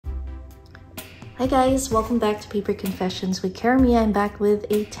Hi guys, welcome back to Paper Confessions with Karamia. I'm back with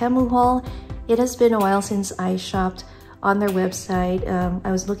a Temu haul. It has been a while since I shopped on their website.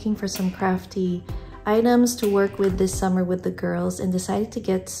 I was looking for some crafty items to work with this summer with the girls and decided to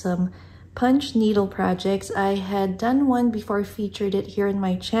get some punch needle projects. I had done one before I featured it here in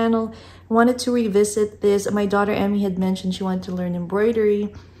my channel. I wanted to revisit this. My daughter Emmy had mentioned she wanted to learn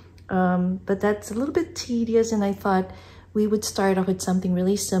embroidery, but that's a little bit tedious, and I thought we would start off with something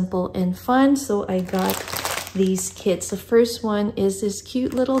really simple and fun. So I got these kits. The first one is this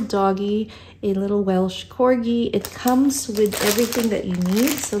cute little doggy, a little Welsh corgi. It comes with everything that you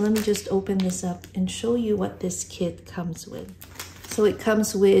need. So let me just open this up and show you what this kit comes with. So it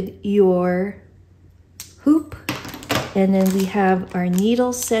comes with your hoop, and then we have our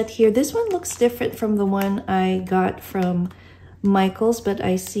needle set here. This one looks different from the one I got from Michael's, but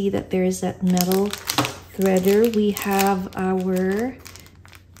I see that there is that metal threader. We have our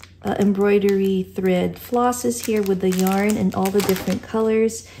embroidery thread flosses here with the yarn and all the different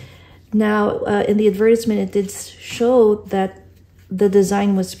colors. Now, in the advertisement, it did show that the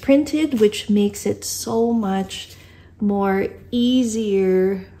design was printed, which makes it so much more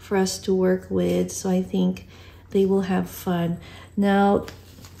easier for us to work with. So I think they will have fun. Now,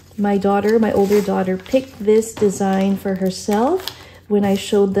 my older daughter, picked this design for herself when I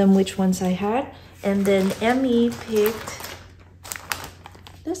showed them which ones I had. And then Emmy picked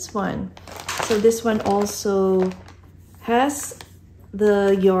this one. So this one also has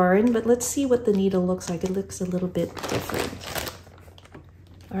the yarn, but let's see what the needle looks like. It looks a little bit different.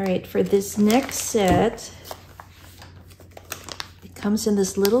 All right, for this next set, it comes in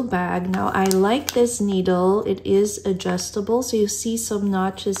this little bag. Now, I like this needle. It is adjustable, so you see some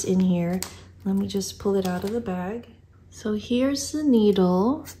notches in here. Let me just pull it out of the bag. So here's the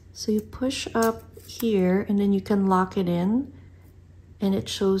needle. So you push up here and then you can lock it in, and it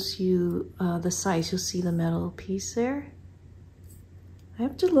shows you the size. You'll see the metal piece there. I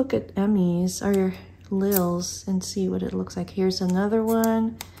have to look at Emmy's or Lil's and see what it looks like. Here's another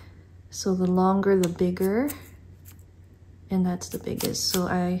one. So the longer the bigger, and that's the biggest.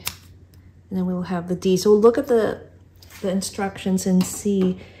 And then we'll have the D. So we'll look at the instructions and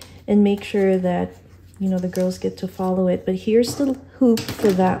see and make sure that, you know, the girls get to follow it. But here's the hoop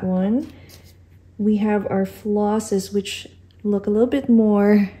for that one. We have our flosses, which look a little bit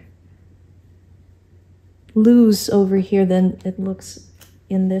more loose over here than it looks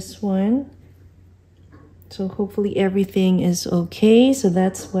in this one. So hopefully everything is okay. So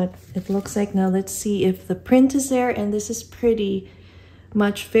that's what it looks like. Now let's see if the print is there. And this is pretty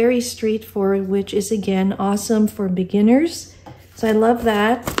much very straightforward, which is again awesome for beginners. So I love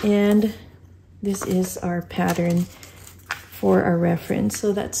that. And this is our pattern for our reference.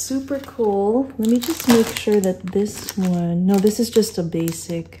 So that's super cool. Let me just make sure that this one, no, this is just a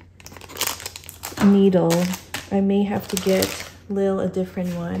basic needle. I may have to get Lil a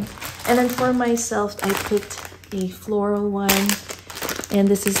different one. And then for myself, I picked a floral one. And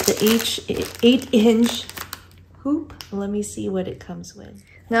this is the 8-inch hoop. Let me see what it comes with.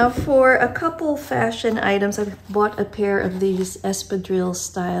 Now for a couple fashion items, I've bought a pair of these espadrille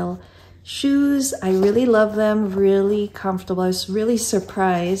style shoes. I really love them, really comfortable. I was really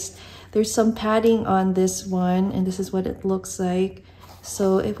surprised. There's some padding on this one, and this is what it looks like.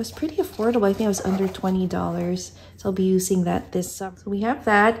 So it was pretty affordable. I think it was under $20. So I'll be using that this summer. So we have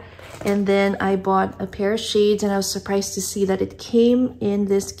that. And then I bought a pair of shades, and I was surprised to see that it came in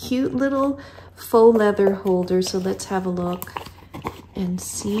this cute little faux leather holder. So let's have a look and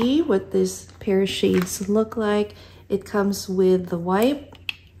see what this pair of shades look like. It comes with the wipe.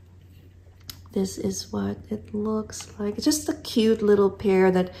 This is what it looks like. It's just a cute little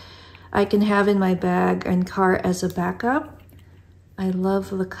pair that I can have in my bag and car as a backup. I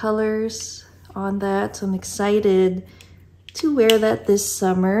love the colors on that, so I'm excited to wear that this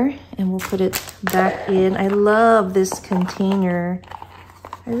summer, and we'll put it back in. I love this container.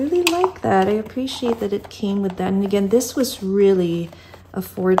 I really like that. I appreciate that it came with that. And again, this was really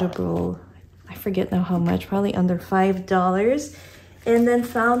affordable. I forget now how much, probably under $5. And then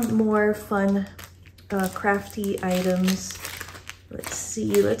found more fun crafty items. Let's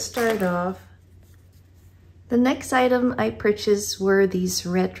see, let's start off. The next item I purchased were these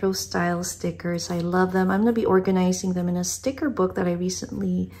retro style stickers. I love them. I'm gonna be organizing them in a sticker book that I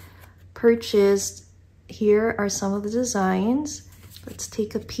recently purchased. Here are some of the designs. Let's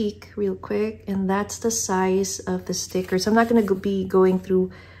take a peek real quick. And that's the size of the stickers. I'm not gonna be going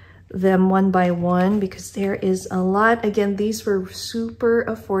through them one by one because there is a lot. Again, these were super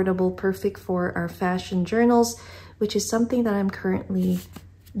affordable, perfect for our fashion journals, which is something that I'm currently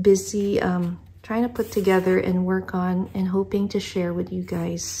busy trying to put together and work on and hoping to share with you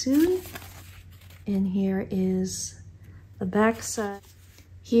guys soon. And here is the back side.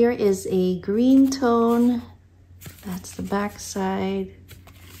 Here is a green tone. That's the back side.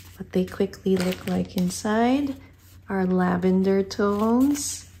 What they quickly look like inside are lavender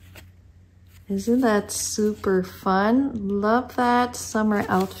tones. Isn't that super fun? Love that summer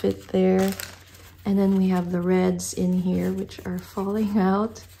outfit there. And then we have the reds in here, which are falling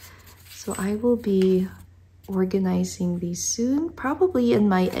out. So I will be organizing these soon, probably in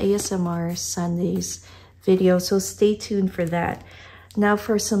my ASMR Sundays video. So stay tuned for that. Now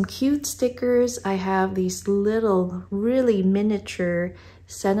for some cute stickers, I have these little, really miniature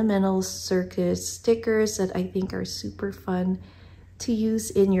Sentimental Circus stickers that I think are super fun to use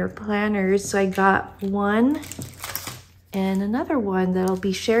in your planners. So I got one and another one that I'll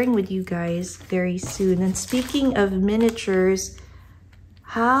be sharing with you guys very soon. And speaking of miniatures,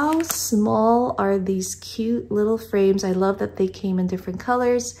 how small are these cute little frames? I love that they came in different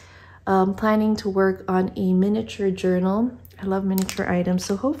colors. Planning to work on a miniature journal. I love miniature items,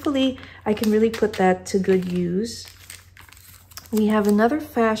 so hopefully I can really put that to good use. We have another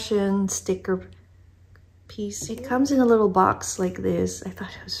fashion sticker piece. It comes in a little box like this. I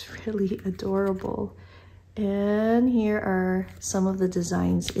thought it was really adorable. And here are some of the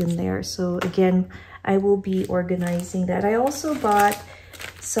designs in there. So again, I will be organizing that. I also bought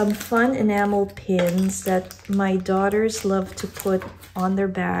some fun enamel pins that my daughters love to put on their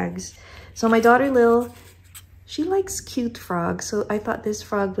bags. So my daughter Lil, she likes cute frogs. So I thought this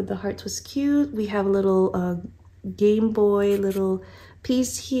frog with the hearts was cute. We have a little Game Boy little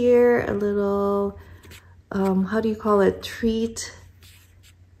piece here, a little, how do you call it, treat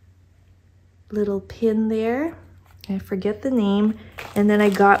little pin there. I forget the name. And then I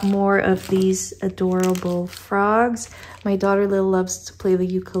got more of these adorable frogs. My daughter Lil loves to play the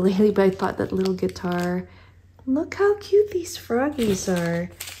ukulele, but I thought that little guitar. Look how cute these froggies are.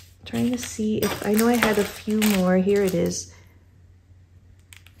 I'm trying to see if, I know I had a few more. Here it is.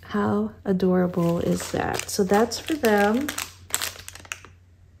 How adorable is that? So that's for them.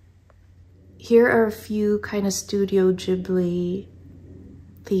 Here are a few kind of Studio Ghibli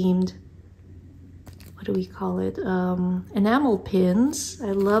themed, what do we call it? Enamel pins.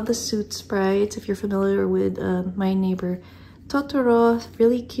 I love the suit sprites. If you're familiar with My Neighbor Totoro,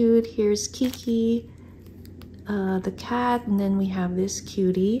 really cute. Here's Kiki, the cat, and then we have this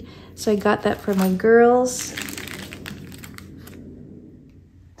cutie. So I got that for my girls.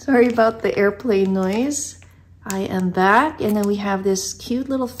 Sorry about the airplane noise. I am back, and then we have this cute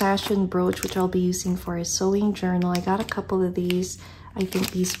little fashion brooch, which I'll be using for a sewing journal. I got a couple of these. I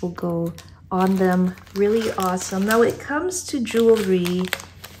think these will go on them. Really awesome. Now, when it comes to jewelry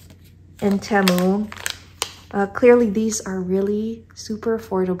and Temu, clearly these are really super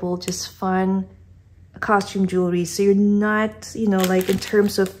affordable, just fun costume jewelry. So you're not, you know, like in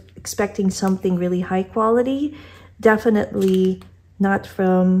terms of expecting something really high quality, definitely not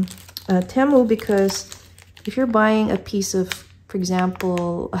from Temu, because if you're buying a piece of, for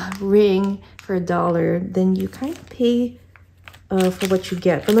example, a ring for $1, then you kind of pay for what you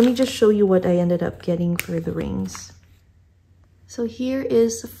get. But let me just show you what I ended up getting for the rings. So here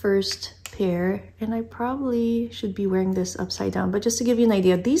is the first pair, and I probably should be wearing this upside down, but just to give you an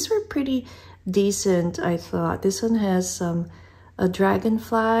idea, these were pretty decent, I thought. This one has some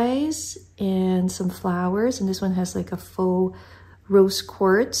dragonflies and some flowers, and this one has like a faux rose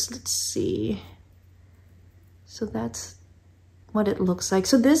quartz. Let's see. So that's what it looks like.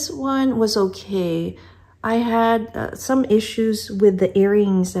 So this one was okay. I had some issues with the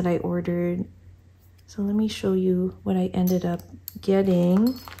earrings that I ordered. So let me show you what I ended up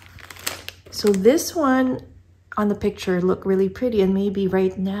getting. So this one on the picture looked really pretty, and maybe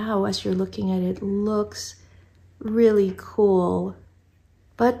right now as you're looking at it, looks really cool.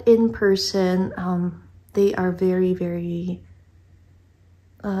 But in person, they are very, very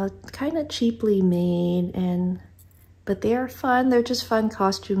kind of cheaply made, but they are fun. They're just fun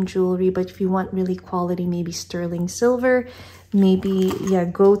costume jewelry. But if you want really quality, maybe sterling silver, maybe, yeah,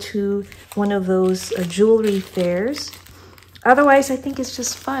 go to one of those jewelry fairs. Otherwise, I think it's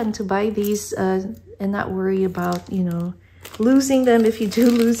just fun to buy these and not worry about, you know, losing them if you do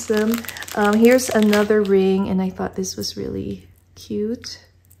lose them. Here's another ring, and I thought this was really cute.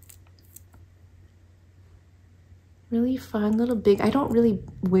 Really fun, little big. I don't really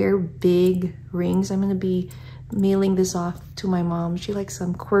wear big rings. I'm going to be mailing this off to my mom. She likes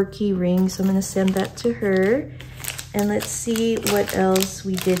some quirky rings, so I'm going to send that to her. And let's see what else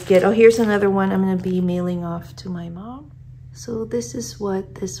we did get. Oh, here's another one I'm going to be mailing off to my mom. So this is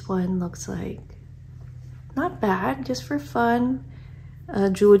what this one looks like. Not bad, just for fun.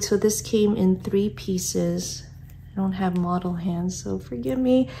 Jewelry. So this came in 3 pieces. I don't have model hands, so forgive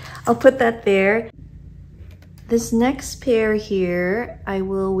me. I'll put that there. This next pair here, I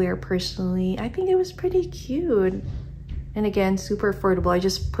will wear personally. I think it was pretty cute. And again, super affordable. I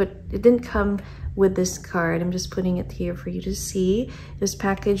just put, it didn't come with this card. I'm just putting it here for you to see. It was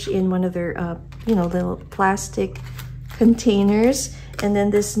packaged in one of their, you know, little plastic containers. And then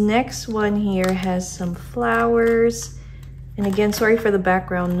this next one here has some flowers. And again, sorry for the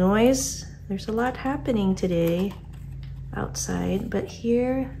background noise. There's a lot happening today outside, but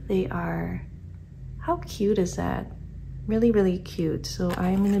here they are. How cute is that? Really, really cute. So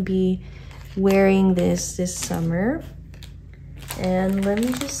I'm gonna be wearing this summer. And let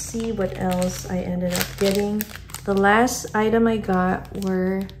me just see what else I ended up getting. The last item I got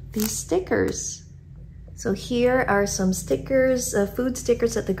were these stickers. So here are some stickers, food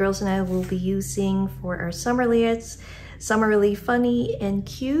stickers that the girls and I will be using for our summer layouts. Some are really funny and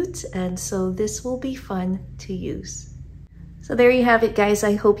cute, and so this will be fun to use. So there you have it, guys.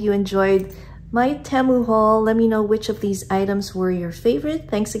 I hope you enjoyed my Temu haul. Let me know which of these items were your favorite.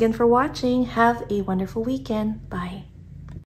 Thanks again for watching. Have a wonderful weekend. Bye.